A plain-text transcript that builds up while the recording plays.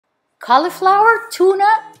Cauliflower Tuna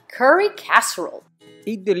Curry Casserole.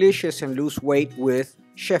 Eat delicious and lose weight with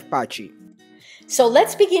Chef Pachi. So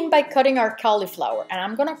let's begin by cutting our cauliflower, and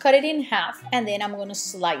I'm gonna cut it in half and then I'm gonna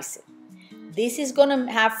slice it. This is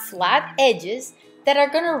gonna have flat edges that are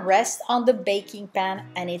gonna rest on the baking pan,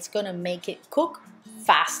 and it's gonna make it cook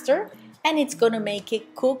faster, and it's gonna make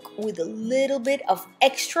it cook with a little bit of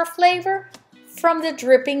extra flavor from the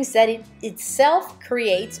drippings that it itself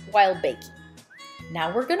creates while baking.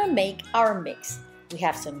 Now we're gonna make our mix. We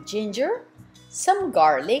have some ginger, some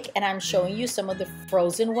garlic, and I'm showing you some of the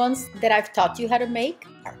frozen ones that I've taught you how to make,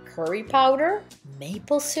 our curry powder,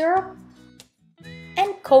 maple syrup,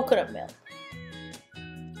 and coconut milk.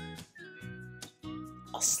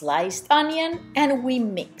 A sliced onion, and we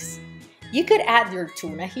mix. You could add your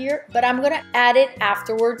tuna here, but I'm gonna add it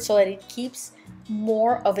afterwards so that it keeps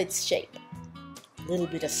more of its shape. A little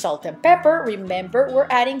bit of salt and pepper. Remember, we're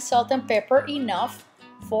adding salt and pepper enough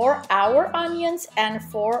for our onions and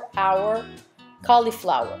for our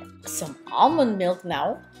cauliflower. Some almond milk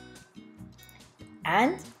now.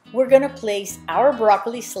 And we're gonna place our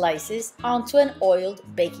broccoli slices onto an oiled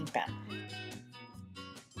baking pan.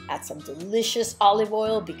 Add some delicious olive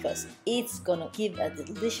oil because it's gonna give a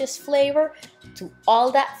delicious flavor to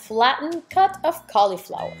all that flattened cut of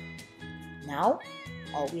cauliflower. Now,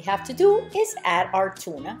 all we have to do is add our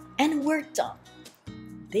tuna and we're done.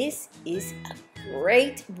 This is a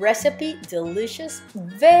great recipe, delicious,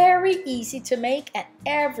 very easy to make, and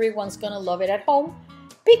everyone's gonna love it at home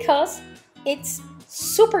because it's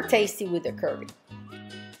super tasty with the curry.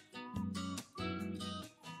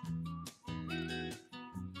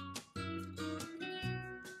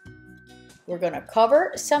 We're gonna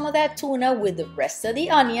cover some of that tuna with the rest of the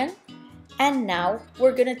onion, and now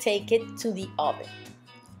we're gonna take it to the oven.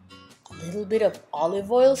 A little bit of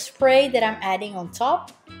olive oil spray that I'm adding on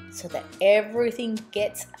top so that everything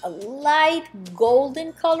gets a light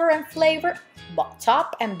golden color and flavor,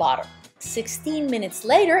 top and bottom. 16 minutes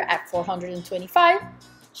later at 425,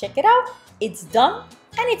 check it out, it's done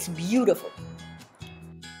and it's beautiful.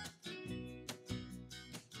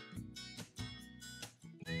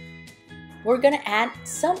 We're gonna add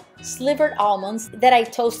some slivered almonds that I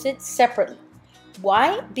toasted separately.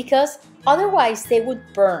 Why? Because otherwise they would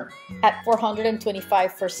burn at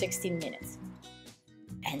 425 for 16 minutes.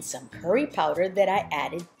 And some curry powder that I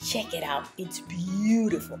added. Check it out, it's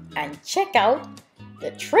beautiful. And check out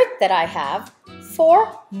the trick that I have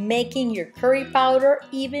for making your curry powder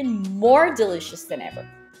even more delicious than ever.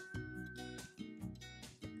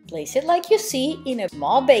 Place it like you see in a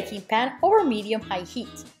small baking pan over medium-high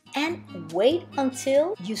heat. And wait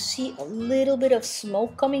until you see a little bit of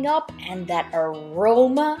smoke coming up and that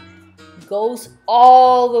aroma goes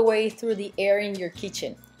all the way through the air in your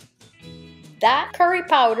kitchen. That curry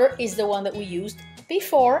powder is the one that we used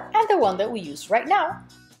before and the one that we use right now.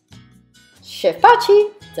 Chef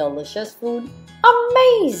Pachi, delicious food,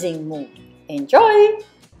 amazing mood. Enjoy!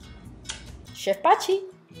 Chef Pachi.